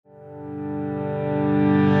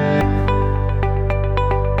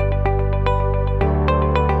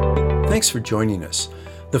Thanks for joining us.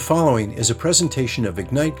 The following is a presentation of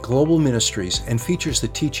Ignite Global Ministries and features the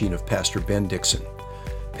teaching of Pastor Ben Dixon.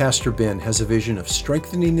 Pastor Ben has a vision of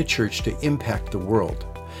strengthening the church to impact the world.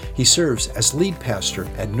 He serves as lead pastor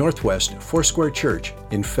at Northwest Foursquare Church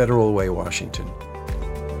in Federal Way, Washington.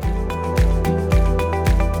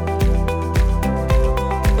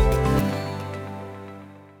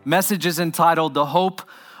 Message is entitled The Hope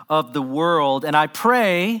of the World, and I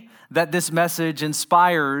pray that this message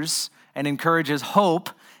inspires and encourages hope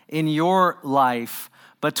in your life.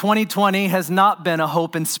 But 2020 has not been a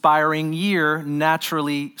hope-inspiring year,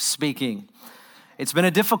 naturally speaking. It's been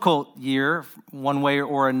a difficult year, one way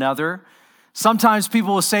or another. Sometimes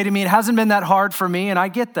people will say to me, it hasn't been that hard for me, and I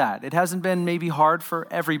get that. It hasn't been maybe hard for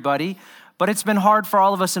everybody, but it's been hard for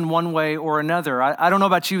all of us in one way or another. I don't know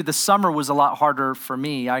about you, the summer was a lot harder for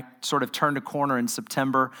me. I sort of turned a corner in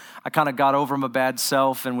September. I kind of got over my bad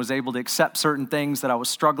self and was able to accept certain things that I was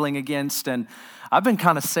struggling against, and I've been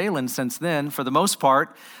kind of sailing since then for the most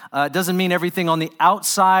part. It doesn't mean everything on the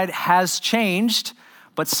outside has changed,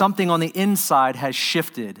 but something on the inside has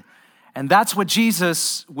shifted. And that's what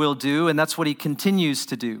Jesus will do, and that's what he continues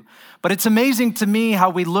to do. But it's amazing to me how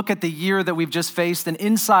we look at the year that we've just faced, and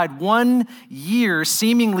inside 1 year,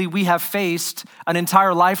 seemingly we have faced an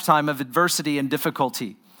entire lifetime of adversity and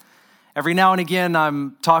difficulty. Every now and again,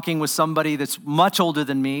 I'm talking with somebody that's much older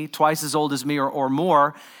than me, twice as old as me or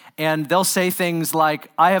more, and they'll say things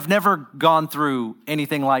like, I have never gone through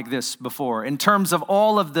anything like this before. In terms of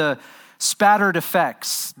all of the spattered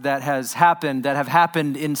effects that have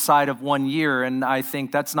happened inside of 1 year, and I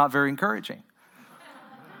think that's not very encouraging.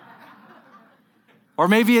 Or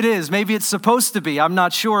maybe it is, maybe it's supposed to be, I'm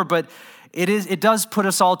not sure, but it does put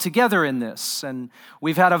us all together in this. And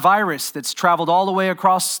we've had a virus that's traveled all the way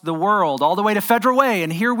across the world, all the way to Federal Way,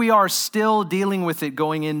 and here we are still dealing with it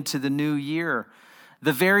going into the new year.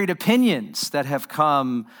 The varied opinions that have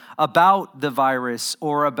come about the virus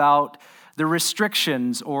or about the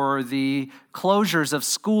restrictions or the closures of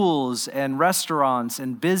schools and restaurants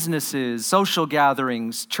and businesses, social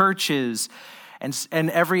gatherings, churches, and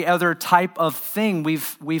every other type of thing.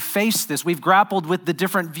 We've faced this. We've grappled with the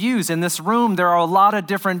different views. In this room, there are a lot of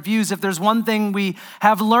different views. If there's one thing we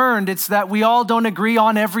have learned, it's that we all don't agree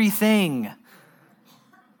on everything.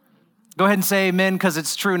 Go ahead and say amen because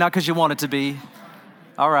it's true, not because you want it to be.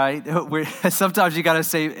 All right. Sometimes you got to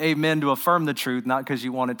say amen to affirm the truth, not because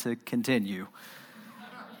you want it to continue.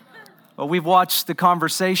 Well, we've watched the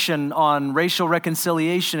conversation on racial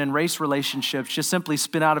reconciliation and race relationships just simply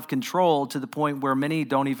spin out of control to the point where many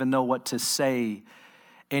don't even know what to say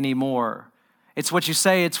anymore. It's what you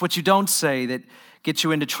say, it's what you don't say that gets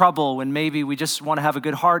you into trouble when maybe we just want to have a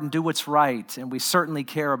good heart and do what's right, and we certainly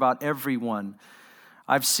care about everyone.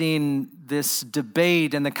 I've seen this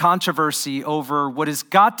debate and the controversy over what has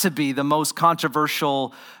got to be the most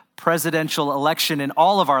controversial presidential election in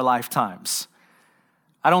all of our lifetimes.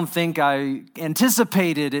 I don't think I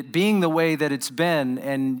anticipated it being the way that it's been,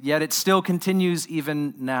 and yet it still continues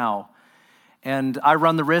even now. And I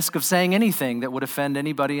run the risk of saying anything that would offend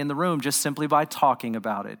anybody in the room just simply by talking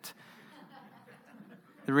about it.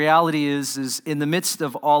 The reality is in the midst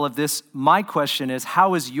of all of this, my question is,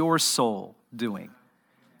 how is your soul doing?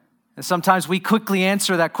 And sometimes we quickly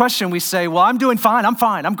answer that question. We say, well, I'm doing fine. I'm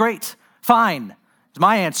fine. I'm great. Fine.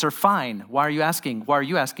 My answer, fine. Why are you asking? Why are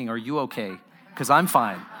you asking? Are you okay? Because I'm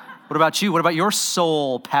fine. What about you? What about your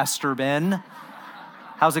soul, Pastor Ben?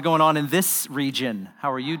 How's it going on in this region?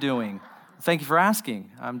 How are you doing? Thank you for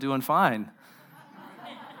asking. I'm doing fine.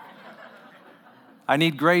 I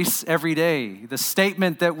need grace every day. The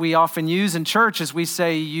statement that we often use in church is we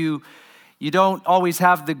say you don't always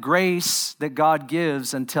have the grace that God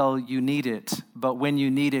gives until you need it. But when you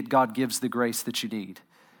need it, God gives the grace that you need.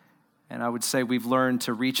 And I would say we've learned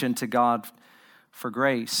to reach into God for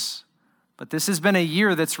grace. But this has been a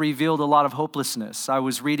year that's revealed a lot of hopelessness. I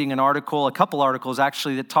was reading a couple articles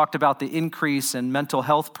actually, that talked about the increase in mental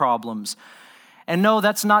health problems. And no,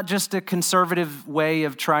 that's not just a conservative way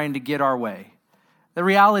of trying to get our way. The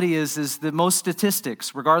reality is that most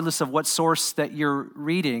statistics, regardless of what source that you're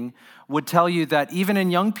reading, would tell you that even in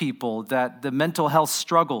young people, that the mental health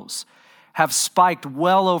struggles have spiked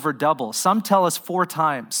well over double. Some tell us 4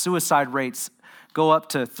 times. Suicide rates go up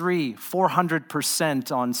to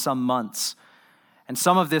 400% on some months. And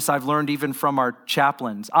some of this I've learned even from our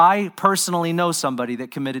chaplains. I personally know somebody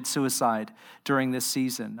that committed suicide during this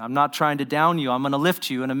season. I'm not trying to down you. I'm going to lift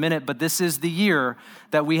you in a minute, but this is the year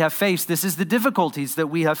that we have faced. This is the difficulties that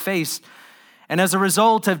we have faced. And as a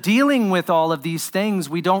result of dealing with all of these things,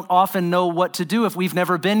 we don't often know what to do if we've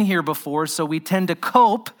never been here before, so we tend to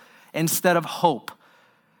cope instead of hope.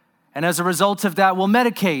 And as a result of that, we'll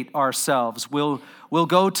medicate ourselves. We'll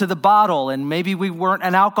go to the bottle, and maybe we weren't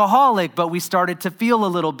an alcoholic, but we started to feel a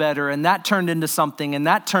little better, and that turned into something, and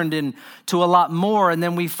that turned into a lot more. And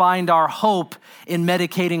then we find our hope in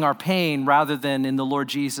medicating our pain rather than in the Lord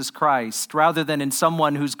Jesus Christ, rather than in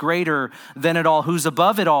someone who's greater than it all, who's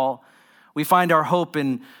above it all. We find our hope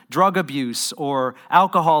in drug abuse or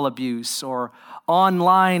alcohol abuse or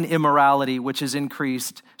online immorality, which has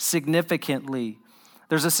increased significantly.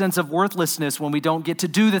 There's a sense of worthlessness when we don't get to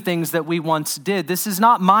do the things that we once did. This is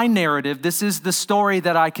not my narrative. This is the story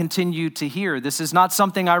that I continue to hear. This is not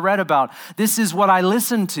something I read about. This is what I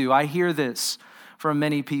listen to. I hear this from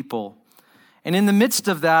many people. And in the midst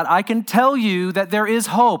of that, I can tell you that there is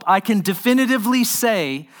hope. I can definitively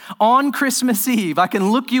say on Christmas Eve, I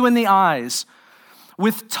can look you in the eyes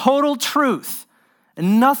with total truth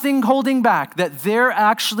and nothing holding back, that there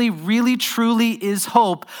actually really truly is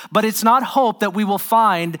hope. But it's not hope that we will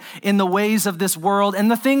find in the ways of this world and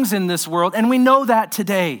the things in this world. And we know that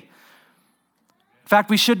today. In fact,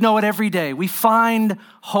 we should know it every day. We find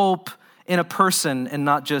hope in a person and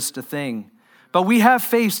not just a thing. But we have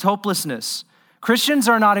faced hopelessness. Christians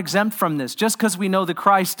are not exempt from this. Just because we know the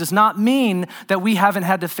Christ does not mean that we haven't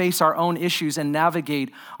had to face our own issues and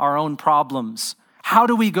navigate our own problems. How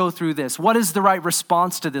do we go through this? What is the right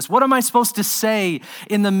response to this? What am I supposed to say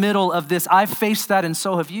in the middle of this? I've faced that, and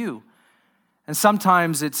so have you. And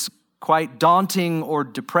sometimes it's quite daunting or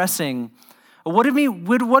depressing. What do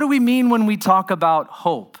we mean when we talk about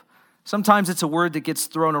hope? Sometimes it's a word that gets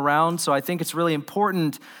thrown around, so I think it's really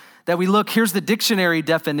important that we look. Here's the dictionary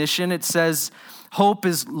definition. It says hope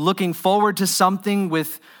is looking forward to something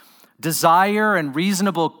with desire and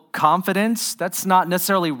reasonable confidence. That's not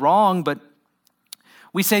necessarily wrong, but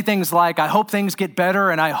we say things like, I hope things get better,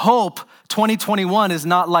 and I hope 2021 is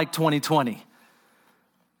not like 2020.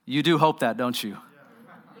 You do hope that, don't you?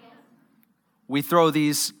 We throw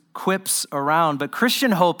these quips around, but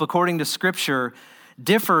Christian hope, according to Scripture,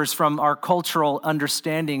 differs from our cultural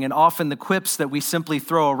understanding, and often the quips that we simply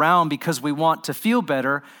throw around because we want to feel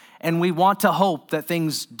better and we want to hope that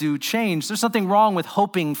things do change. There's nothing wrong with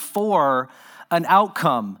hoping for an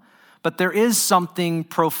outcome. But there is something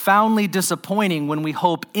profoundly disappointing when we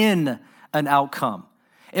hope in an outcome.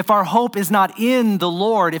 If our hope is not in the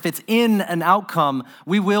Lord, if it's in an outcome,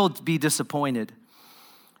 we will be disappointed.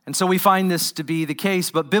 And so we find this to be the case.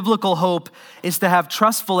 But biblical hope is to have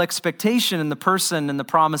trustful expectation in the person and the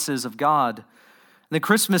promises of God. The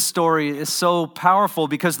Christmas story is so powerful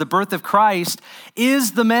because the birth of Christ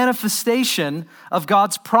is the manifestation of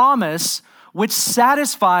God's promise, which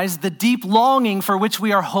satisfies the deep longing for which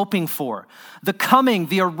we are hoping for. The coming,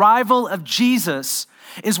 the arrival of Jesus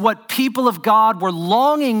is what people of God were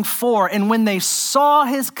longing for. And when they saw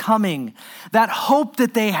his coming, that hope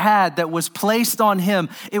that they had that was placed on him,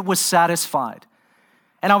 it was satisfied.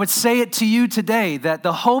 And I would say it to you today that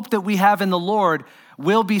the hope that we have in the Lord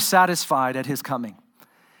will be satisfied at his coming.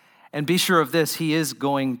 And be sure of this, he is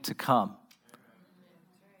going to come.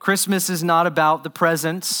 Christmas is not about the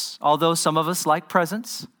presents, although some of us like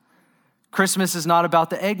presents. Christmas is not about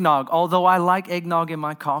the eggnog, although I like eggnog in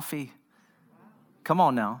my coffee. Come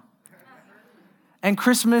on now. And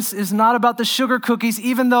Christmas is not about the sugar cookies,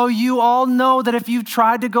 even though you all know that if you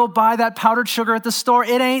tried to go buy that powdered sugar at the store,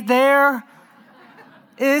 it ain't there.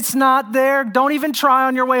 It's not there. Don't even try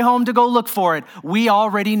on your way home to go look for it. We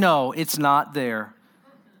already know it's not there.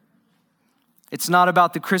 It's not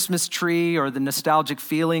about the Christmas tree or the nostalgic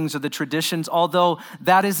feelings or the traditions, although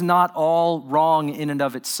that is not all wrong in and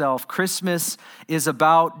of itself. Christmas is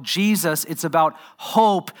about Jesus. It's about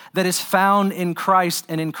hope that is found in Christ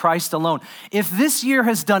and in Christ alone. If this year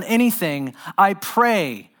has done anything, I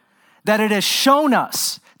pray that it has shown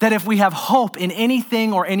us that if we have hope in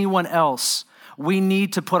anything or anyone else, we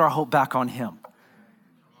need to put our hope back on him.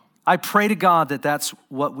 I pray to God that that's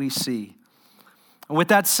what we see. With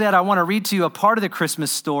that said, I want to read to you a part of the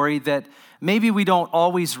Christmas story that maybe we don't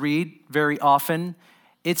always read very often.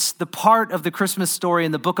 It's the part of the Christmas story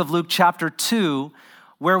in the book of Luke chapter 2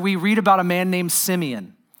 where we read about a man named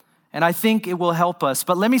Simeon. And I think it will help us.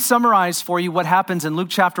 But let me summarize for you what happens in Luke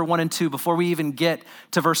chapter 1 and 2 before we even get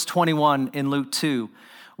to verse 21 in Luke 2.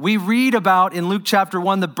 We read about in Luke chapter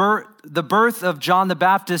 1 the birth of John the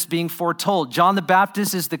Baptist being foretold. John the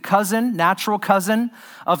Baptist is the cousin, natural cousin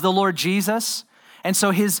of the Lord Jesus. And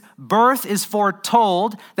so his birth is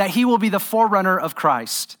foretold that he will be the forerunner of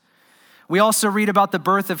Christ. We also read about the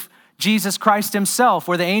birth of Jesus Christ himself,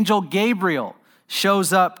 where the angel Gabriel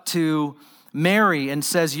shows up to Mary and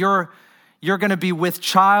says, You're You're going to be with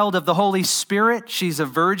child of the Holy Spirit. She's a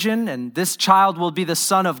virgin, and this child will be the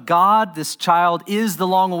Son of God. This child is the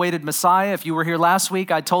long-awaited Messiah. If you were here last week,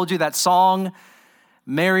 I told you that song,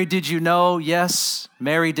 Mary, did you know? Yes,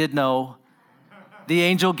 Mary did know. The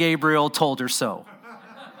angel Gabriel told her so.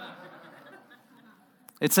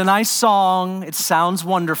 It's a nice song. It sounds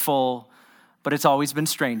wonderful, but it's always been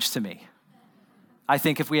strange to me. I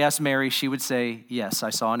think if we asked Mary, she would say, yes, I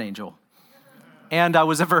saw an angel. And I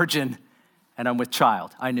was a virgin. And I'm with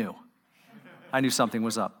child. I knew something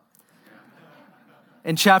was up.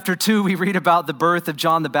 In chapter 2, we read about the birth of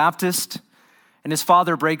John the Baptist, and his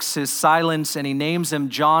father breaks his silence and he names him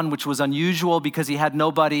John, which was unusual because he had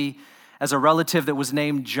nobody as a relative that was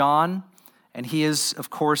named John. And he is,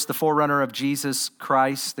 of course, the forerunner of Jesus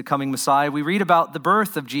Christ, the coming Messiah. We read about the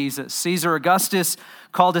birth of Jesus. Caesar Augustus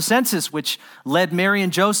called a census, which led Mary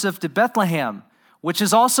and Joseph to Bethlehem, which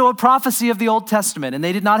is also a prophecy of the Old Testament. And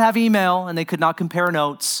they did not have email, and they could not compare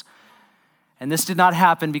notes. And this did not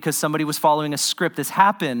happen because somebody was following a script. This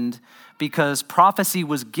happened because prophecy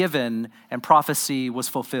was given and prophecy was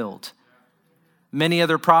fulfilled. Many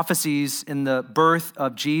other prophecies in the birth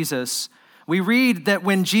of Jesus. We read that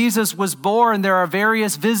when Jesus was born, there are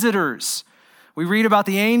various visitors. We read about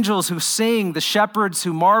the angels who sing, the shepherds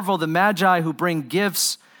who marvel, the magi who bring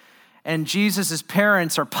gifts. And Jesus'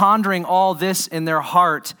 parents are pondering all this in their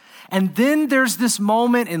heart. And then there's this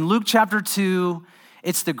moment in Luke chapter 2.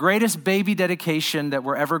 It's the greatest baby dedication that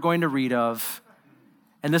we're ever going to read of.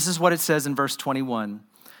 And this is what it says in verse 21.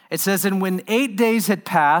 It says, and when 8 days had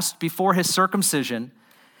passed before his circumcision,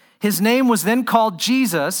 his name was then called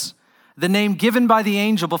Jesus, the name given by the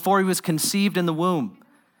angel before he was conceived in the womb.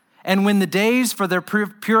 And when the days for their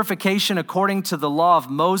purification according to the law of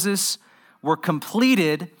Moses were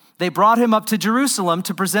completed, they brought him up to Jerusalem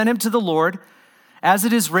to present him to the Lord. As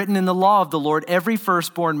it is written in the law of the Lord, every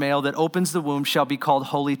firstborn male that opens the womb shall be called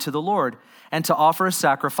holy to the Lord, and to offer a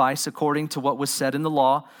sacrifice according to what was said in the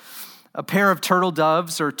law, a pair of turtle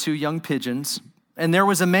doves or 2 young pigeons. And there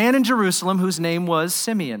was a man in Jerusalem whose name was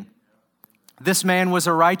Simeon. This man was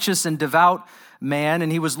a righteous and devout man,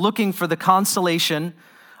 and he was looking for the consolation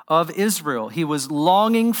of Israel. He was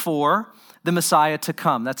longing for the Messiah to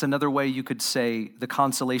come. That's another way you could say the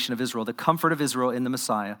consolation of Israel, the comfort of Israel in the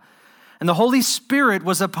Messiah. And the Holy Spirit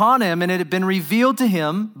was upon him, and it had been revealed to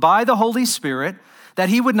him by the Holy Spirit that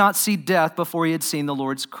he would not see death before he had seen the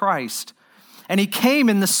Lord's Christ. And he came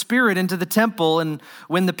in the Spirit into the temple, and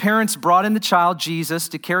when the parents brought in the child Jesus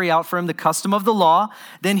to carry out for him the custom of the law,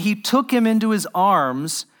 then he took him into his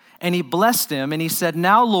arms, and he blessed him, and he said,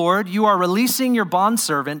 now, Lord, you are releasing your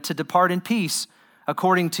bondservant to depart in peace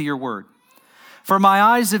according to your word. For my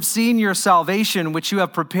eyes have seen your salvation, which you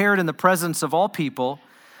have prepared in the presence of all people,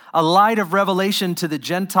 a light of revelation to the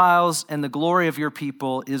Gentiles and the glory of your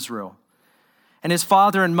people, Israel. And his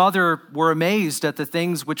father and mother were amazed at the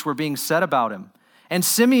things which were being said about him. And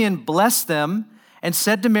Simeon blessed them and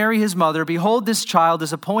said to Mary his mother, behold, this child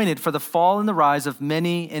is appointed for the fall and the rise of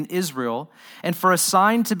many in Israel, and for a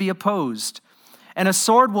sign to be opposed. And a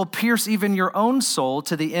sword will pierce even your own soul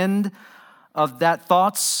to the end of that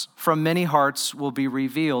thoughts from many hearts will be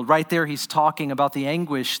revealed. Right there, he's talking about the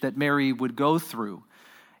anguish that Mary would go through,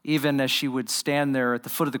 even as she would stand there at the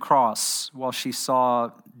foot of the cross while she saw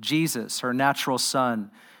Jesus, her natural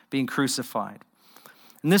son, being crucified.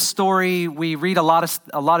 In this story, we read a lot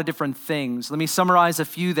of different things. Let me summarize a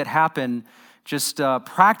few that happen, just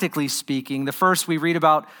practically speaking. The first, we read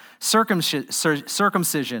about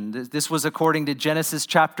circumcision. This was according to Genesis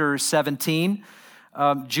chapter 17.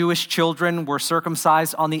 Jewish children were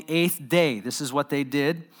circumcised on the 8th day. This is what they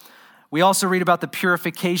did. We also read about the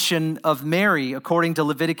purification of Mary. According to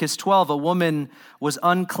Leviticus 12, a woman was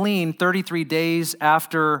unclean 33 days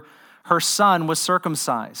after her son was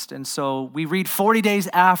circumcised. And so we read 40 days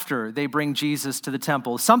after they bring Jesus to the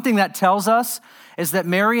temple. Something that tells us is that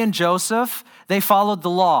Mary and Joseph, they followed the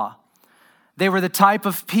law. They were the type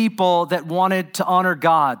of people that wanted to honor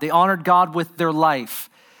God. They honored God with their life.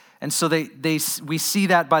 And so we see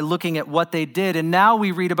that by looking at what they did. And now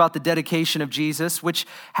we read about the dedication of Jesus, which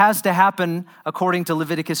has to happen according to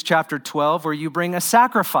Leviticus chapter 12, where you bring a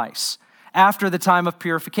sacrifice after the time of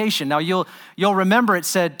purification. Now you'll remember it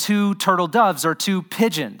said 2 turtle doves or 2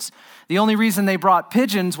 pigeons. The only reason they brought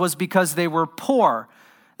pigeons was because they were poor.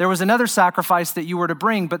 There was another sacrifice that you were to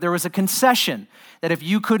bring, but there was a concession that if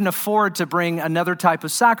you couldn't afford to bring another type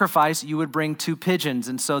of sacrifice, you would bring 2 pigeons.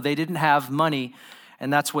 And so they didn't have money.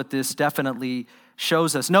 And that's what this definitely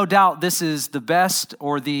shows us. No doubt this is the best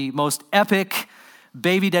or the most epic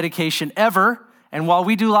baby dedication ever. And while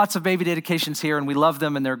we do lots of baby dedications here and we love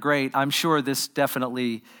them and they're great, I'm sure this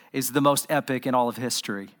definitely is the most epic in all of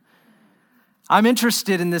history. I'm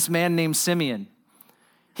interested in this man named Simeon.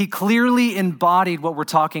 He clearly embodied what we're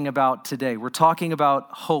talking about today. We're talking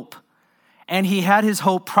about hope. And he had his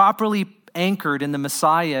hope properly anchored in the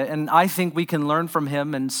Messiah, and I think we can learn from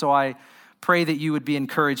him, and so I pray that you would be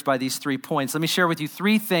encouraged by these 3 points. Let me share with you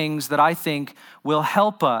 3 things that I think will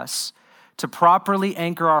help us to properly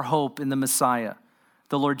anchor our hope in the Messiah,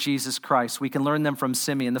 the Lord Jesus Christ. We can learn them from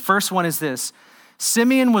Simeon. The first one is this: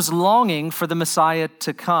 Simeon was longing for the Messiah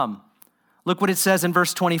to come. Look what it says in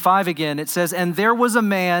verse 25 again. It says, "And there was a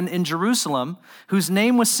man in Jerusalem whose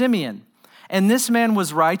name was Simeon. And this man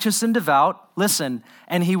was righteous and devout," listen,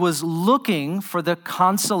 "and he was looking for the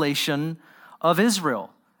consolation of Israel,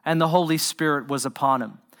 and the Holy Spirit was upon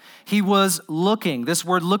him." He was looking. This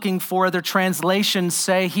word looking for, other translations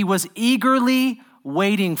say he was eagerly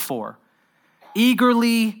waiting for.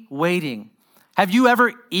 Eagerly waiting. Have you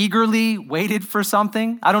ever eagerly waited for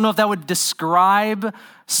something? I don't know if that would describe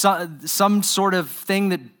some sort of thing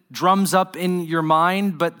that drums up in your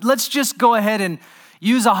mind, but let's just go ahead and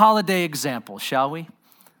use a holiday example, shall we?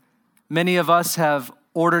 Many of us have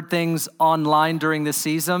ordered things online during this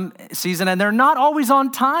season, and they're not always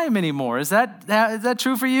on time anymore. Is that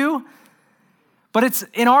true for you? But it's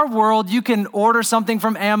in our world, you can order something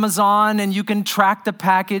from Amazon and you can track the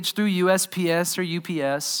package through USPS or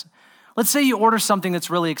UPS. Let's say you order something that's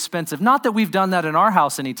really expensive. Not that we've done that in our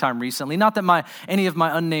house anytime recently. Not that any of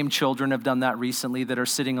my unnamed children have done that recently that are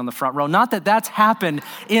sitting on the front row. Not that that's happened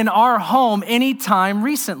in our home anytime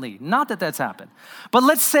recently. Not that that's happened. But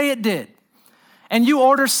let's say it did. And you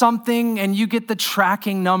order something and you get the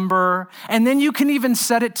tracking number, and then you can even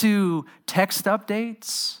set it to text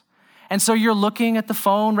updates. And so you're looking at the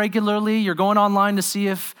phone regularly. You're going online to see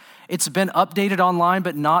if it's been updated online,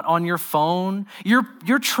 but not on your phone.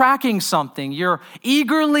 You're tracking something. You're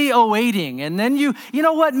eagerly awaiting. And then you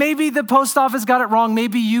know what? Maybe the post office got it wrong.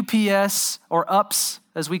 Maybe UPS or UPS,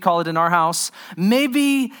 as we call it in our house.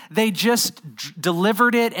 Maybe they just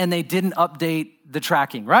delivered it and they didn't update the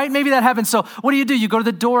tracking, right? Maybe that happens. So what do? You go to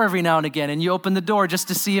the door every now and again and you open the door just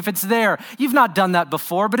to see if it's there. You've not done that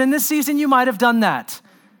before, but in this season you might have done that.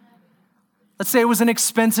 Let's say it was an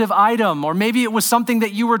expensive item, or maybe it was something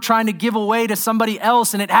that you were trying to give away to somebody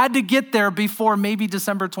else and it had to get there before maybe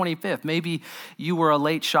December 25th. Maybe you were a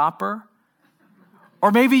late shopper.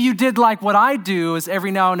 Or maybe you did like what I do is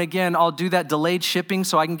every now and again, I'll do that delayed shipping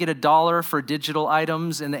so I can get $1 for digital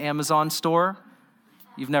items in the Amazon store.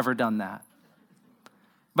 You've never done that.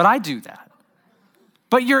 But I do that.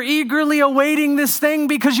 But you're eagerly awaiting this thing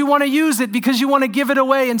because you want to use it, because you want to give it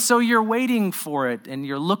away. And so you're waiting for it and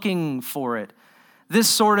you're looking for it. This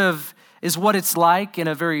sort of is what it's like in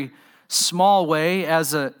a very small way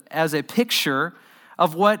as a picture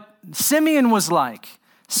of what Simeon was like.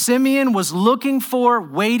 Simeon was looking for,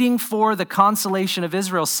 waiting for the consolation of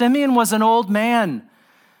Israel. Simeon was an old man.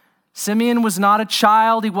 Simeon was not a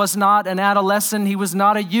child. He was not an adolescent. He was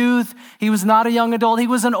not a youth. He was not a young adult. He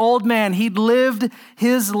was an old man. He'd lived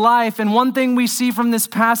his life. And one thing we see from this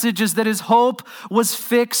passage is that his hope was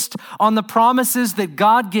fixed on the promises that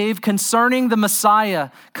God gave concerning the Messiah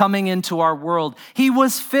coming into our world. He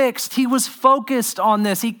was fixed. He was focused on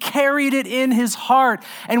this. He carried it in his heart.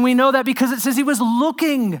 And we know that because it says he was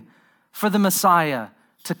looking for the Messiah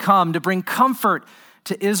to come, to bring comfort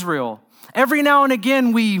to Israel. Every now and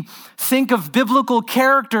again, we think of biblical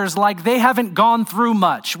characters like they haven't gone through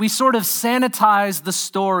much. We sort of sanitize the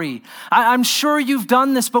story. I'm sure you've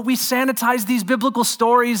done this, but we sanitize these biblical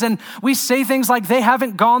stories and we say things like they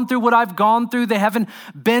haven't gone through what I've gone through. They haven't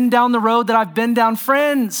been down the road that I've been down.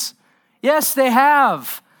 Friends, yes, they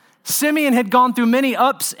have. Simeon had gone through many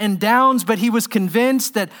ups and downs, but he was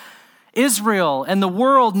convinced that Israel and the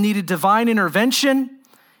world needed divine intervention.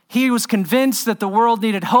 He was convinced that the world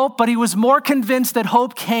needed hope, but he was more convinced that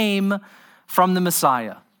hope came from the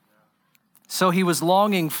Messiah. So he was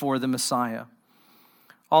longing for the Messiah.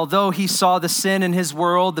 Although he saw the sin in his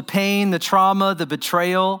world, the pain, the trauma, the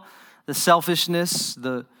betrayal, the selfishness,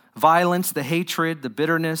 the violence, the hatred, the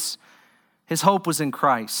bitterness, his hope was in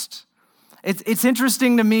Christ. It's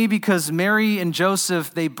interesting to me because Mary and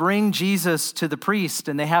Joseph, they bring Jesus to the priest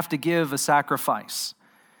and they have to give a sacrifice.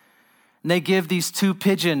 And they give these 2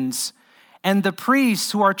 pigeons. And the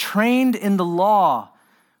priests who are trained in the law,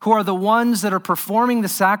 who are the ones that are performing the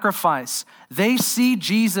sacrifice, they see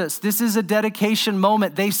Jesus. This is a dedication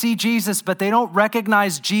moment. They see Jesus, but they don't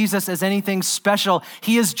recognize Jesus as anything special.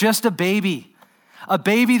 He is just a baby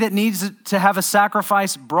that needs to have a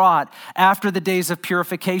sacrifice brought after the days of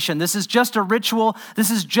purification. This is just a ritual.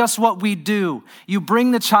 This is just what we do. You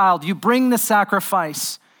bring the child, you bring the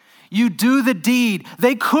sacrifice. You do the deed.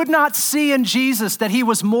 They could not see in Jesus that he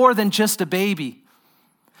was more than just a baby.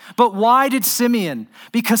 But why did Simeon?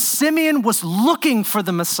 Because Simeon was looking for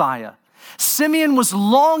the Messiah. Simeon was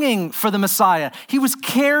longing for the Messiah. He was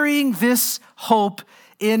carrying this hope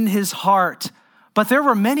in his heart. But there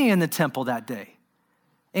were many in the temple that day,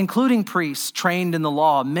 including priests trained in the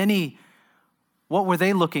law. Many, what were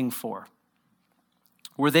they looking for?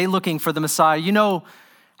 Were they looking for the Messiah? You know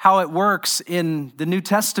how it works in the New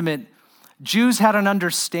Testament. Jews had an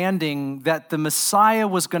understanding that the Messiah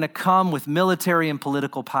was going to come with military and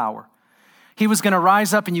political power. He was going to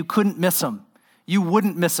rise up and you couldn't miss him. You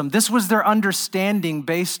wouldn't miss him. This was their understanding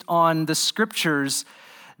based on the scriptures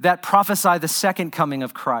that prophesy the second coming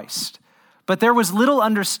of Christ. But there was little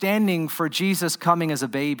understanding for Jesus coming as a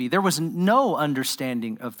baby. There was no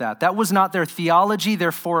understanding of that. That was not their theology,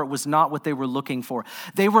 therefore it was not what they were looking for.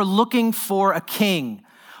 They were looking for a king,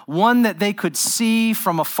 one that they could see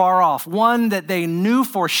from afar off, one that they knew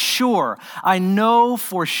for sure. I know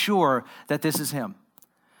for sure that this is him.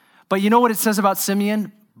 But you know what it says about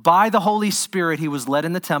Simeon? By the Holy Spirit, he was led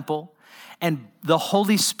in the temple, and the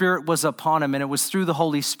Holy Spirit was upon him, and it was through the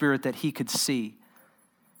Holy Spirit that he could see.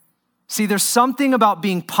 See, there's something about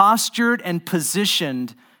being postured and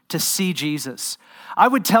positioned to see Jesus. I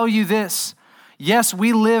would tell you this. Yes,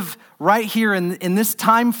 we live right here in this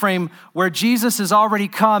time frame where Jesus has already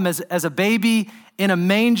come as a baby in a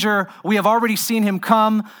manger. We have already seen him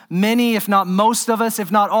come. Many, if not most of us,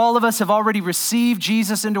 if not all of us, have already received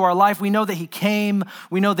Jesus into our life. We know that he came.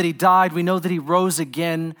 We know that he died. We know that he rose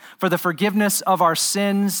again for the forgiveness of our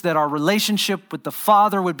sins, that our relationship with the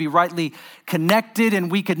Father would be rightly connected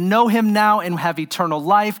and we could know him now and have eternal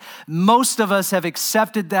life. Most of us have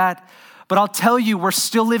accepted that. But I'll tell you, we're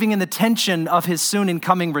still living in the tension of his soon and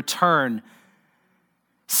coming return.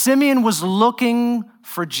 Simeon was looking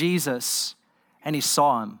for Jesus, and he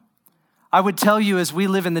saw him. I would tell you, as we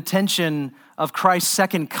live in the tension of Christ's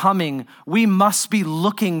second coming, we must be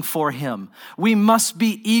looking for him. We must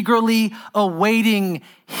be eagerly awaiting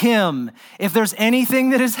him. If there's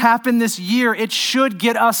anything that has happened this year, it should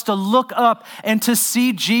get us to look up and to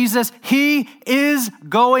see Jesus. He is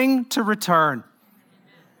going to return.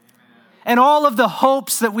 And all of the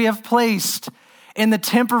hopes that we have placed in the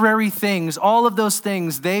temporary things, all of those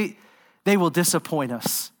things, they will disappoint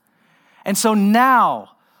us. And so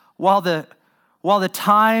now, while the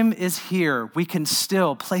time is here, we can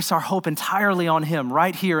still place our hope entirely on him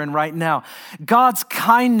right here and right now. God's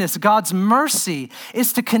kindness, God's mercy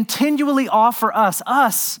is to continually offer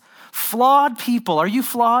us, flawed people. Are you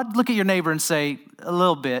flawed? Look at your neighbor and say, a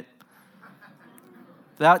little bit.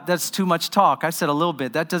 That's too much talk. I said a little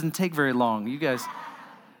bit. That doesn't take very long. You guys,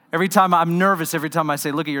 I'm nervous every time I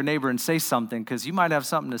say, look at your neighbor and say something, because you might have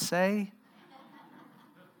something to say.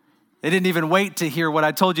 They didn't even wait to hear what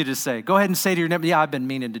I told you to say. Go ahead and say to your neighbor, yeah, I've been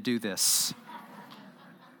meaning to do this.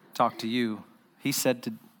 Talk to you. He said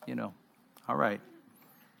to, all right.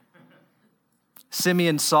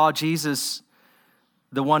 Simeon saw Jesus,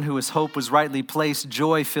 the one whose hope was rightly placed.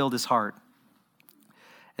 Joy filled his heart.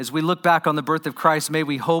 As we look back on the birth of Christ, may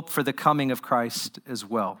we hope for the coming of Christ as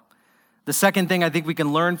well. The second thing I think we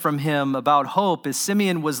can learn from him about hope is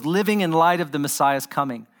Simeon was living in light of the Messiah's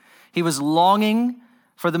coming. He was longing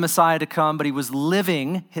for the Messiah to come, but he was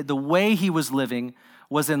living, the way he was living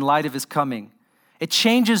was in light of his coming. It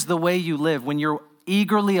changes the way you live. When you're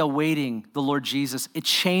eagerly awaiting the Lord Jesus, it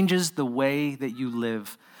changes the way that you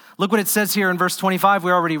live. Look what it says here in verse 25.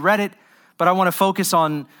 We already read it, but I want to focus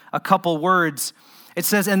on a couple words. It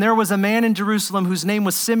says, and there was a man in Jerusalem whose name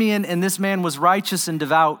was Simeon, and this man was righteous and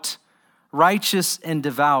devout. Righteous and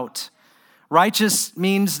devout. Righteous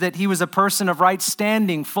means that he was a person of right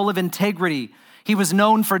standing, full of integrity. He was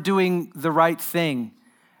known for doing the right thing.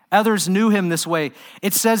 Others knew him this way.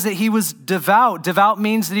 It says that he was devout. Devout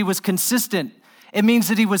means that he was consistent. It means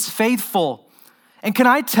that he was faithful. And can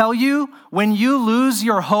I tell you, when you lose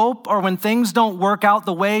your hope or when things don't work out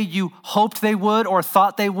the way you hoped they would or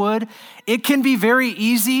thought they would, it can be very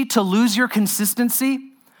easy to lose your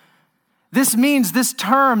consistency. This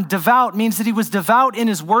term, devout, means that he was devout in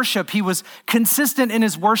his worship. He was consistent in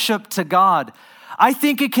his worship to God. I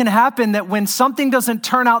think it can happen that when something doesn't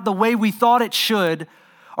turn out the way we thought it should,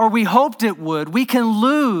 or we hoped it would, we can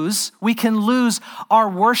lose our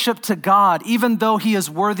worship to God, even though he is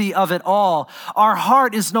worthy of it all. Our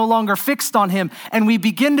heart is no longer fixed on him, and we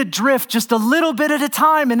begin to drift just a little bit at a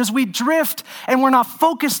time. And as we drift and we're not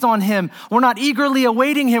focused on him, we're not eagerly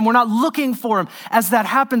awaiting him, we're not looking for him, as that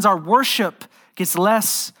happens, our worship gets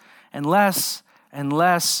less and less and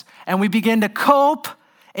less, and we begin to cope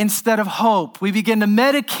instead of hope. We begin to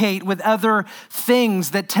medicate with other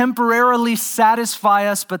things that temporarily satisfy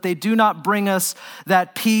us, but they do not bring us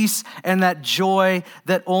that peace and that joy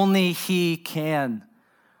that only he can.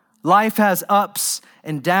 Life has ups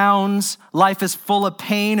and downs. Life is full of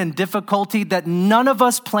pain and difficulty that none of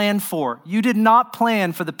us planned for. You did not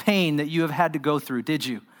plan for the pain that you have had to go through, did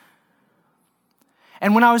you?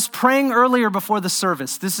 And when I was praying earlier before the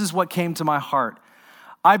service, this is what came to my heart.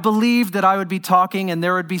 I believed that I would be talking and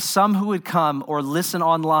there would be some who would come or listen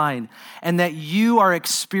online, and that you are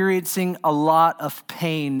experiencing a lot of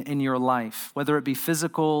pain in your life, whether it be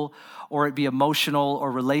physical or it be emotional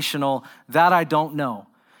or relational. That I don't know.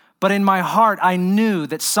 But in my heart, I knew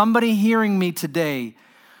that somebody hearing me today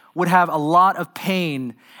would have a lot of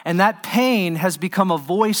pain, and that pain has become a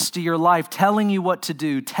voice to your life, telling you what to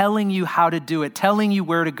do, telling you how to do it, telling you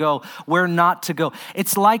where to go, where not to go.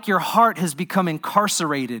 It's like your heart has become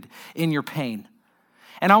incarcerated in your pain.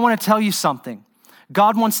 And I want to tell you something.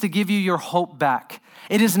 God wants to give you your hope back.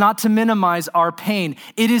 It is not to minimize our pain.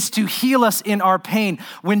 It is to heal us in our pain.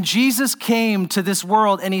 When Jesus came to this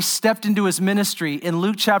world and he stepped into his ministry in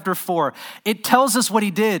Luke chapter 4, it tells us what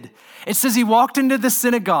he did. It says he walked into the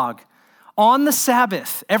synagogue on the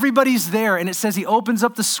Sabbath. Everybody's there, and it says he opens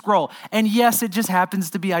up the scroll. And yes, it just happens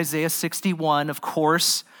to be Isaiah 61, of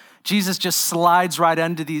course. Jesus just slides right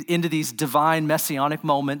into these divine messianic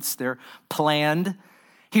moments. They're planned.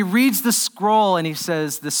 He reads the scroll and he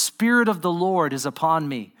says, "The Spirit of the Lord is upon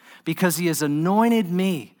me because he has anointed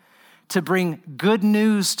me to bring good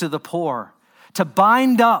news to the poor, to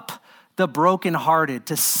bind up the brokenhearted,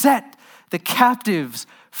 to set the captives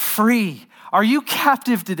free." Are you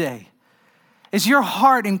captive today? Is your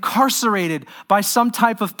heart incarcerated by some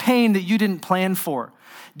type of pain that you didn't plan for?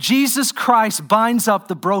 Jesus Christ binds up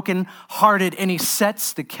the brokenhearted and he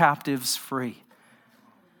sets the captives free.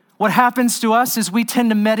 What happens to us is we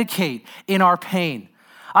tend to medicate in our pain.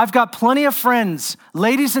 I've got plenty of friends,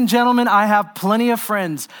 ladies and gentlemen, I have plenty of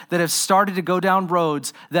friends that have started to go down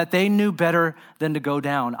roads that they knew better than to go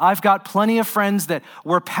down. I've got plenty of friends that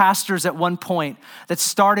were pastors at one point that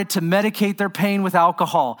started to medicate their pain with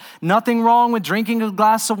alcohol. Nothing wrong with drinking a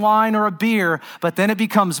glass of wine or a beer, but then it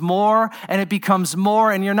becomes more and it becomes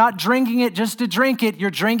more, and you're not drinking it just to drink it, you're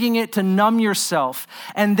drinking it to numb yourself.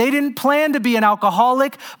 And they didn't plan to be an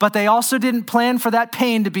alcoholic, but they also didn't plan for that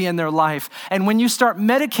pain to be in their life. And when you start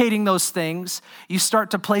medicating those things, you start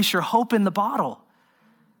to place your hope in the bottle.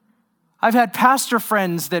 I've had pastor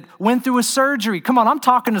friends that went through a surgery. Come on, I'm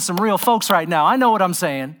talking to some real folks right now. I know what I'm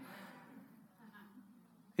saying.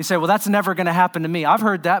 You say, well, that's never going to happen to me. I've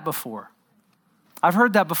heard that before. I've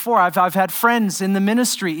had friends in the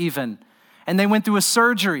ministry even, and they went through a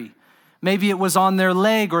surgery. Maybe it was on their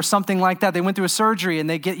leg or something like that. They went through a surgery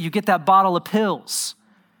and you get that bottle of pills.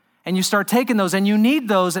 And you start taking those, and you need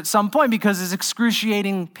those at some point because it's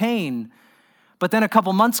excruciating pain. But then a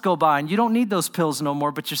couple months go by, and you don't need those pills no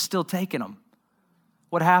more, but you're still taking them.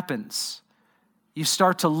 What happens? You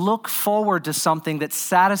start to look forward to something that's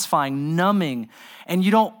satisfying, numbing, and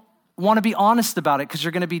you don't want to be honest about it because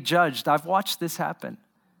you're going to be judged. I've watched this happen.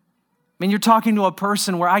 I mean, you're talking to a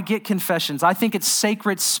person where I get confessions. I think it's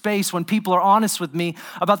sacred space when people are honest with me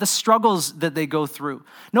about the struggles that they go through.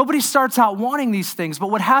 Nobody starts out wanting these things,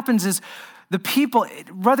 but what happens is the people,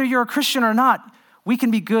 whether you're a Christian or not, we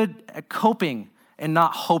can be good at coping and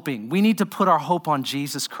not hoping. We need to put our hope on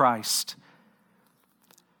Jesus Christ.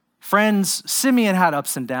 Friends, Simeon had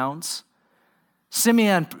ups and downs.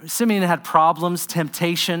 Simeon had problems,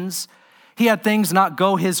 temptations. He had things not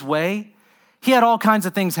go his way. He had all kinds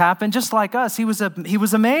of things happen, just like us. He was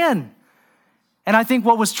a man. And I think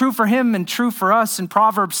what was true for him and true for us in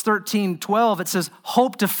Proverbs 13:12, it says,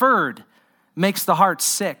 hope deferred makes the heart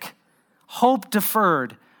sick. Hope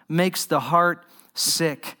deferred makes the heart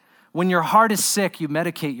sick. When your heart is sick, you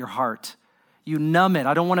medicate your heart. You numb it.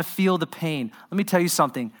 I don't want to feel the pain. Let me tell you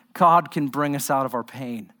something. God can bring us out of our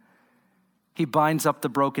pain. He binds up the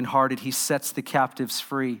brokenhearted. He sets the captives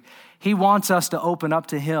free. He wants us to open up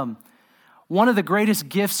to him. One of the greatest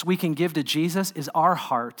gifts we can give to Jesus is our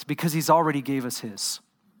heart because he's already gave us his.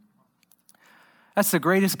 That's the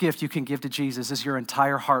greatest gift you can give to Jesus is your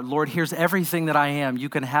entire heart. Lord, here's everything that I am. You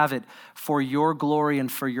can have it for your glory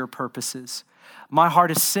and for your purposes. My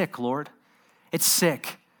heart is sick, Lord. It's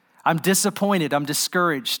sick. I'm disappointed. I'm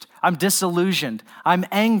discouraged. I'm disillusioned. I'm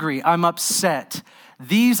angry. I'm upset.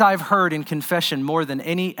 These I've heard in confession more than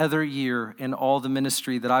any other year in all the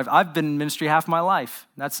ministry that I've been in ministry half my life.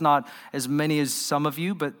 That's not as many as some of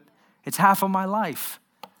you, but it's half of my life.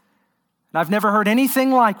 And I've never heard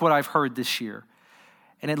anything like what I've heard this year.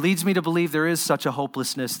 And it leads me to believe there is such a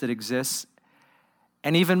hopelessness that exists.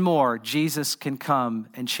 And even more, Jesus can come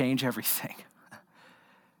and change everything.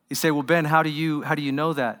 You say, well, Ben, how do you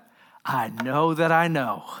know that? I know that I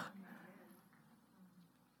know.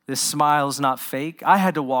 This smile is not fake. I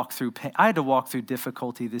had to walk through pain. I had to walk through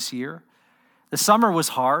difficulty this year. The summer was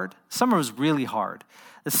hard. Summer was really hard.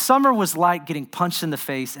 The summer was like getting punched in the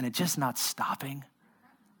face and it just not stopping.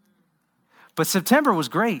 But September was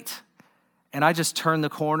great. And I just turned the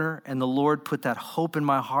corner and the Lord put that hope in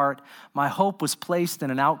my heart. My hope was placed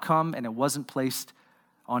in an outcome and it wasn't placed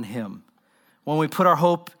on him. When we put our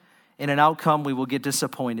hope in an outcome, we will get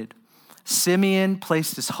disappointed. Simeon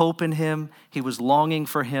placed his hope in him. He was longing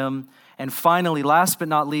for him. And finally, last but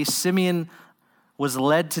not least, Simeon was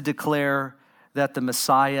led to declare that the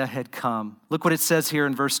Messiah had come. Look what it says here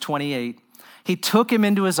in verse 28. He took him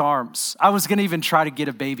into his arms. I was going to even try to get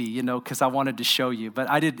a baby, because I wanted to show you.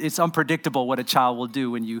 But it's unpredictable what a child will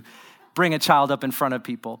do when you bring a child up in front of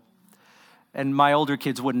people. And my older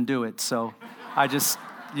kids wouldn't do it. So I just,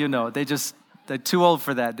 they're too old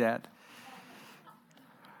for that, Dad.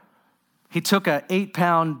 He took an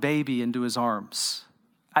 8-pound baby into his arms.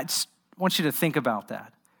 I just want you to think about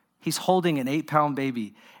that. He's holding an 8-pound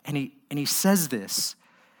baby, and he says this.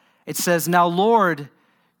 It says, "Now, Lord,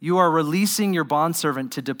 you are releasing your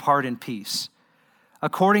bondservant to depart in peace,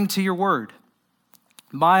 according to your word.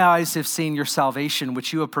 My eyes have seen your salvation,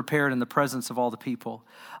 which you have prepared in the presence of all the people,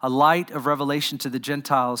 a light of revelation to the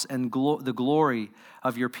Gentiles and the glory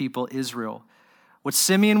of your people Israel." What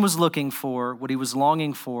Simeon was looking for, what he was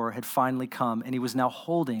longing for, had finally come, and he was now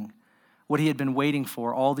holding what he had been waiting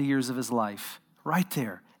for all the years of his life, right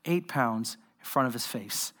there, 8 pounds in front of his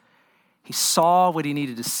face. He saw what he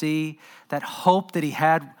needed to see. That hope that he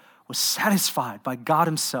had was satisfied by God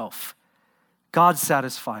himself. God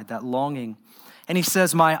satisfied that longing. And he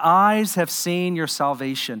says, "My eyes have seen your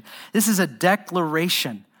salvation." This is a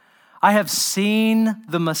declaration. I have seen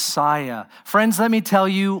the Messiah. Friends, let me tell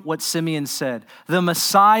you what Simeon said. The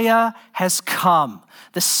Messiah has come.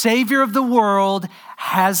 The Savior of the world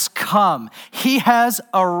has come. He has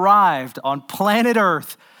arrived on planet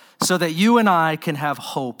Earth so that you and I can have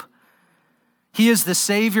hope. He is the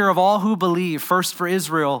Savior of all who believe, first for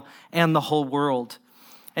Israel and the whole world.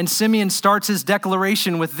 And Simeon starts his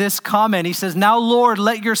declaration with this comment. He says, "Now, Lord,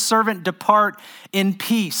 let your servant depart in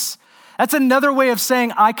peace." That's another way of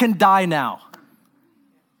saying, I can die now.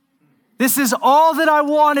 This is all that I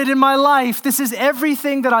wanted in my life. This is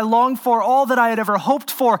everything that I longed for, all that I had ever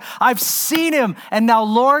hoped for. I've seen him. And now,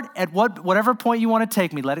 Lord, at whatever point you want to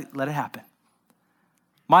take me, let it happen.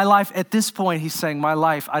 My life, at this point, he's saying, my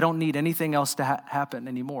life, I don't need anything else to happen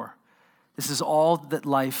anymore. This is all that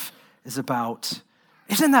life is about.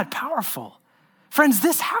 Isn't that powerful? Friends,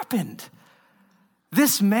 this happened.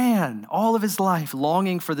 This man, all of his life,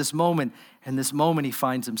 longing for this moment, and this moment he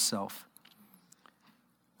finds himself.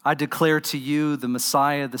 I declare to you, the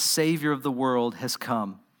Messiah, the Savior of the world, has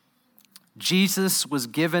come. Jesus was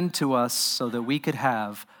given to us so that we could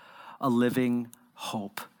have a living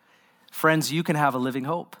hope. Friends, you can have a living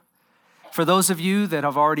hope. For those of you that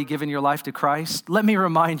have already given your life to Christ, let me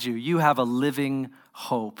remind you, you have a living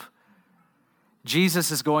hope.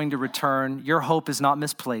 Jesus is going to return. Your hope is not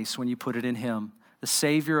misplaced when you put it in him. The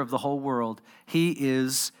Savior of the whole world, he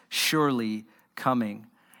is surely coming.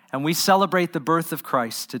 And we celebrate the birth of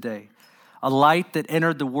Christ today, a light that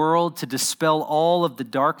entered the world to dispel all of the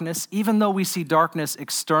darkness. Even though we see darkness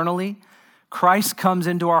externally, Christ comes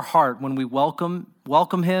into our heart when we welcome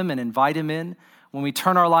him and invite him in. When we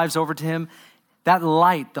turn our lives over to him, that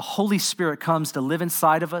light, the Holy Spirit, comes to live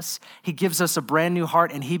inside of us. He gives us a brand new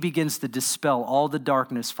heart, and he begins to dispel all the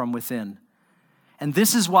darkness from within. And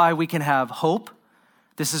this is why we can have hope.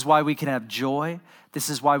 This is why we can have joy. This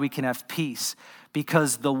is why we can have peace.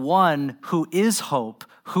 Because the one who is hope,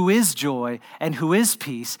 who is joy, and who is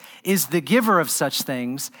peace is the giver of such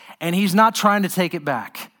things, and he's not trying to take it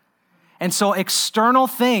back. And so external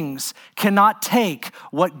things cannot take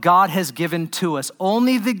what God has given to us.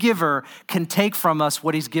 Only the giver can take from us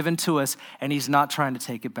what he's given to us, and he's not trying to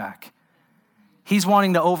take it back. He's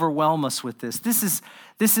wanting to overwhelm us with this. This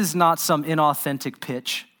is not some inauthentic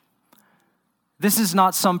pitch. This is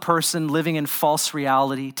not some person living in false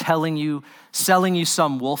reality, selling you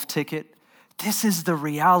some wolf ticket. This is the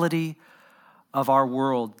reality of our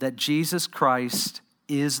world, that Jesus Christ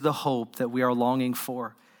is the hope that we are longing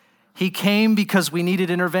for. He came because we needed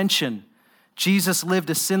intervention. Jesus lived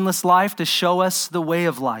a sinless life to show us the way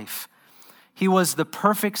of life. He was the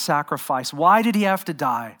perfect sacrifice. Why did he have to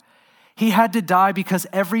die? He had to die because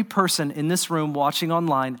every person in this room watching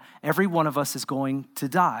online, every one of us is going to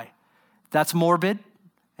die. That's morbid,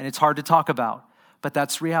 and it's hard to talk about, but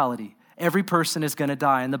that's reality. Every person is going to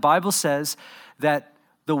die. And the Bible says that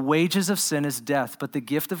the wages of sin is death, but the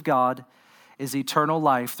gift of God is eternal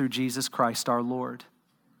life through Jesus Christ our Lord.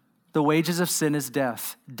 The wages of sin is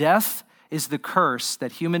death. Death is the curse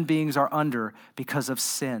that human beings are under because of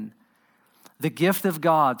sin. The gift of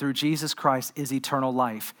God through Jesus Christ is eternal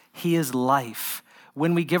life. He is life.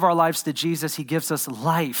 When we give our lives to Jesus, he gives us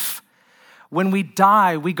life. When we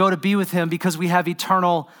die, we go to be with him because we have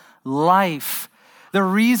eternal life. The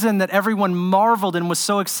reason that everyone marveled and was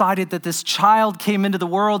so excited that this child came into the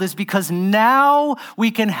world is because now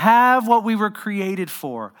we can have what we were created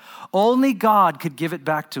for. Only God could give it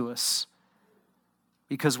back to us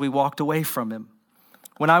because we walked away from him.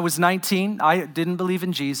 When I was 19, I didn't believe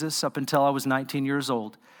in Jesus up until I was 19 years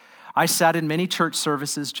old. I sat in many church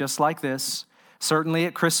services just like this, certainly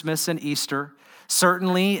at Christmas and Easter,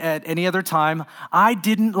 certainly at any other time. I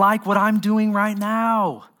didn't like what I'm doing right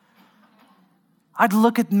now. I'd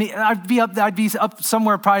look at me, I'd be up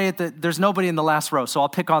somewhere probably there's nobody in the last row, so I'll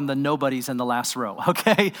pick on the nobodies in the last row,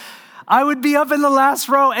 okay? I would be up in the last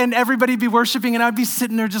row and everybody'd be worshiping and I'd be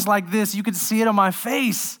sitting there just like this. You could see it on my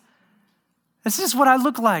face. This is what I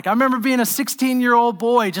look like. I remember being a 16-year-old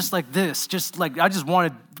boy just like this, just like I just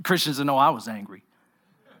wanted Christians to know I was angry.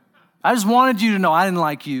 I just wanted you to know I didn't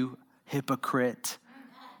like you, hypocrite.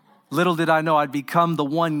 Little did I know I'd become the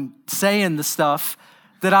one saying the stuff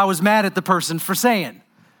that I was mad at the person for saying.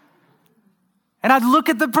 And I'd look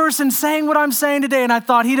at the person saying what I'm saying today and I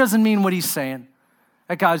thought, he doesn't mean what he's saying.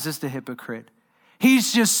 That guy's just a hypocrite.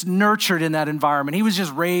 He's just nurtured in that environment. He was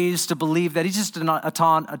just raised to believe that he's just an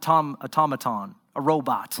automaton, a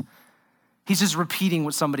robot. He's just repeating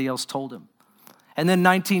what somebody else told him. And then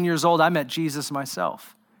 19 years old, I met Jesus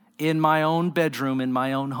myself in my own bedroom, in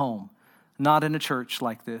my own home, not in a church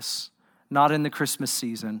like this, not in the Christmas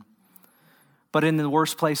season, but in the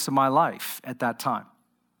worst place of my life at that time.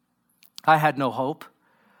 I had no hope.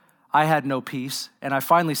 I had no peace. And I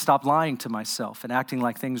finally stopped lying to myself and acting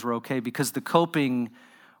like things were okay because the coping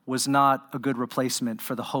was not a good replacement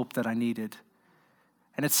for the hope that I needed.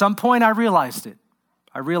 And at some point, I realized it.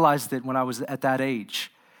 I realized it when I was at that age.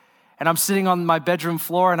 And I'm sitting on my bedroom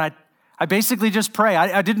floor and I basically just pray.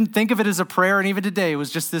 I didn't think of it as a prayer, and even today, it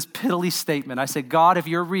was just this piddly statement. I said, God, if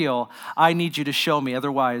you're real, I need you to show me.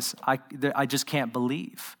 Otherwise, I just can't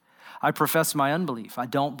believe. I profess my unbelief. I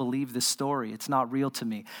don't believe this story. It's not real to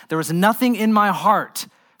me. There was nothing in my heart.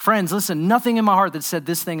 Friends, listen, nothing in my heart that said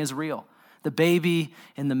this thing is real. The baby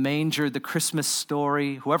in the manger, the Christmas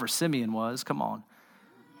story, whoever Simeon was, come on.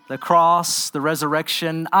 The cross, the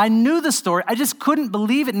resurrection. I knew the story. I just couldn't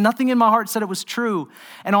believe it. Nothing in my heart said it was true.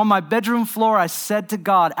 And on my bedroom floor, I said to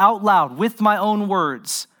God out loud with my own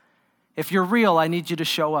words, if you're real, I need you to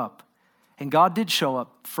show up. And God did show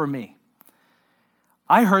up for me.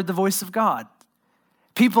 I heard the voice of God.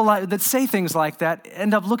 People that say things like that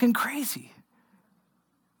end up looking crazy.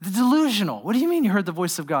 The delusional. What do you mean you heard the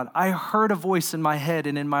voice of God? I heard a voice in my head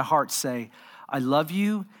and in my heart say, I love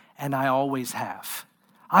you and I always have.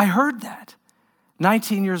 I heard that.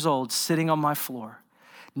 19 years old, sitting on my floor.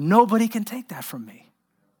 Nobody can take that from me.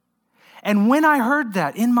 And when I heard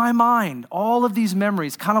that in my mind, all of these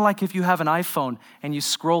memories, kind of like if you have an iPhone and you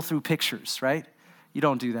scroll through pictures, right? You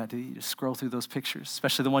don't do that, do you? You just scroll through those pictures,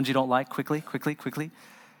 especially the ones you don't like, quickly.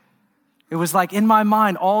 It was like in my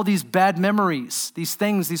mind, all these bad memories, these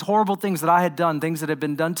things, these horrible things that I had done, things that had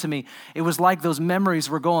been done to me. It was like those memories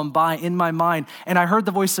were going by in my mind. And I heard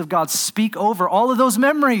the voice of God speak over all of those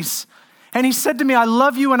memories. And he said to me, I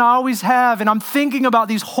love you and I always have. And I'm thinking about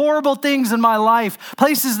these horrible things in my life,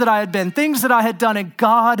 places that I had been, things that I had done. And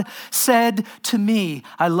God said to me,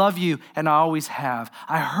 I love you and I always have.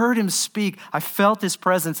 I heard him speak. I felt his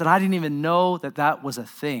presence and I didn't even know that that was a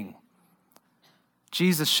thing.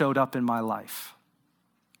 Jesus showed up in my life.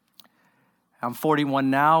 I'm 41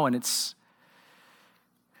 now, and it's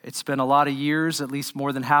been a lot of years, at least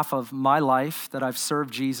more than half of my life, that I've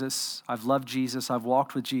served Jesus. I've loved Jesus. I've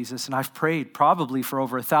walked with Jesus, and I've prayed probably for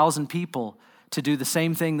over 1,000 people to do the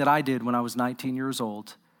same thing that I did when I was 19 years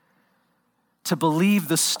old, to believe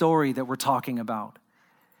the story that we're talking about.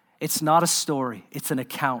 It's not a story. It's an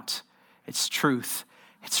account. It's truth.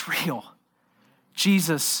 It's real.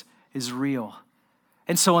 Jesus is real.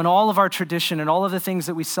 And so in all of our tradition and all of the things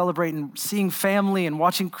that we celebrate and seeing family and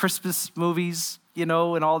watching Christmas movies, you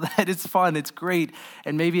know, and all that, it's fun, it's great.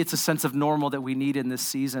 And maybe it's a sense of normal that we need in this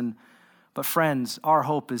season. But friends, our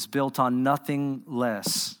hope is built on nothing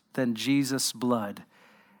less than Jesus' blood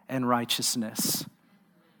and righteousness.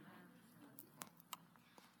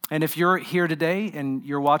 And if you're here today and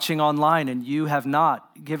you're watching online and you have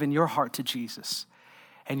not given your heart to Jesus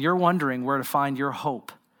and you're wondering where to find your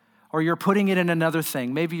hope, or you're putting it in another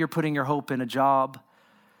thing. Maybe you're putting your hope in a job,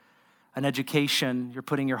 an education. You're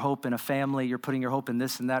putting your hope in a family. You're putting your hope in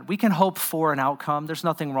this and that. We can hope for an outcome. There's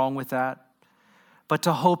nothing wrong with that. But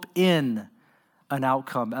to hope in an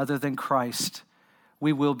outcome other than Christ,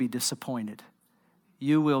 we will be disappointed.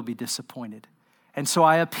 You will be disappointed. And so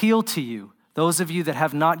I appeal to you, those of you that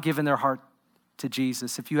have not given their heart to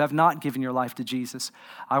Jesus, if you have not given your life to Jesus,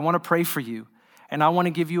 I want to pray for you. And I want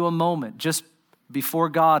to give you a moment just before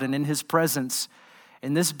God and in his presence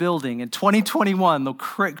in this building in 2021,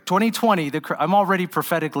 2020, I'm already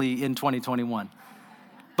prophetically in 2021.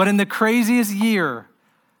 But in the craziest year,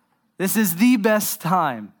 this is the best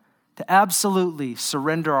time to absolutely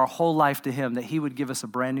surrender our whole life to him, that he would give us a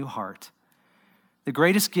brand new heart. The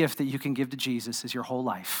greatest gift that you can give to Jesus is your whole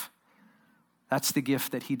life. That's the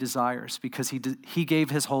gift that he desires because he gave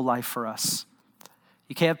his whole life for us.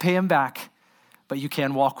 You can't pay him back, but you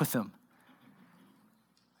can walk with him.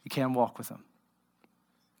 You can walk with him.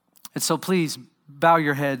 And so please bow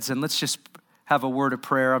your heads and let's just have a word of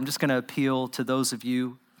prayer. I'm just going to appeal to those of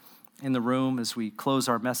you in the room as we close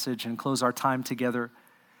our message and close our time together.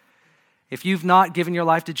 If you've not given your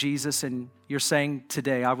life to Jesus and you're saying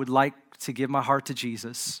today, I would like to give my heart to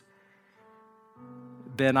Jesus.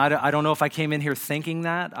 Ben, I don't know if I came in here thinking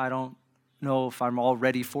that. I don't know if I'm all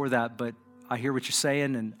ready for that, but I hear what you're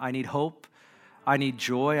saying and I need hope. I need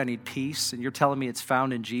joy. I need peace. And you're telling me it's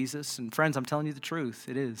found in Jesus. And friends, I'm telling you the truth.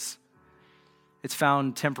 It is. It's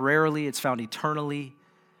found temporarily. It's found eternally.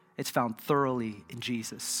 It's found thoroughly in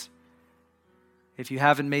Jesus. If you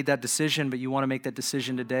haven't made that decision, but you want to make that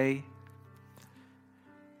decision today,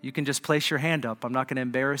 you can just place your hand up. I'm not going to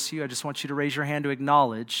embarrass you. I just want you to raise your hand to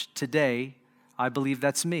acknowledge today, I believe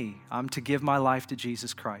that's me. I'm to give my life to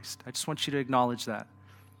Jesus Christ. I just want you to acknowledge that.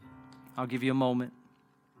 I'll give you a moment.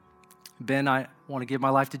 Ben, I want to give my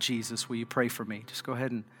life to Jesus. Will you pray for me? Just go ahead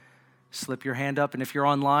and slip your hand up. And if you're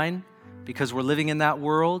online, because we're living in that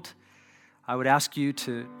world, I would ask you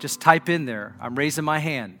to just type in there, I'm raising my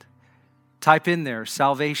hand. Type in there,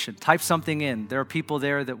 salvation. Type something in. There are people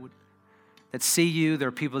there that see you. There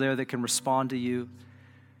are people there that can respond to you.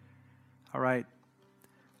 All right,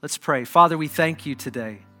 let's pray. Father, we thank you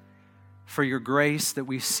today for your grace that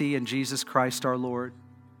we see in Jesus Christ our Lord.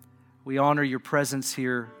 We honor your presence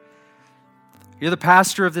here. You're the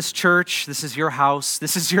pastor of this church. This is your house.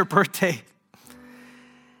 This is your birthday.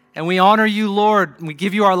 And we honor you, Lord. We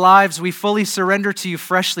give you our lives. We fully surrender to you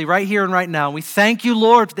freshly right here and right now. We thank you,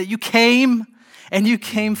 Lord, that you came and you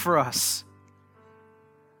came for us.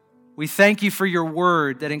 We thank you for your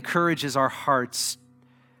word that encourages our hearts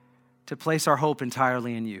to place our hope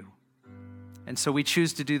entirely in you. And so we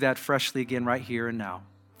choose to do that freshly again right here and now.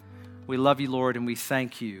 We love you, Lord, and we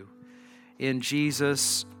thank you. In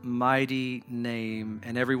Jesus' mighty name.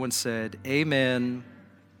 And everyone said, amen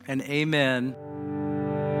and amen.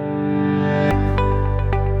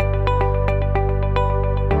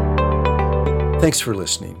 Thanks for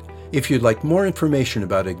listening. If you'd like more information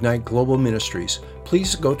about Ignite Global Ministries,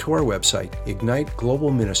 please go to our website,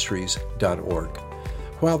 igniteglobalministries.org.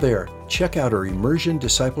 While there, check out our Immersion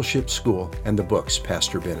Discipleship School and the books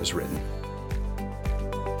Pastor Ben has written.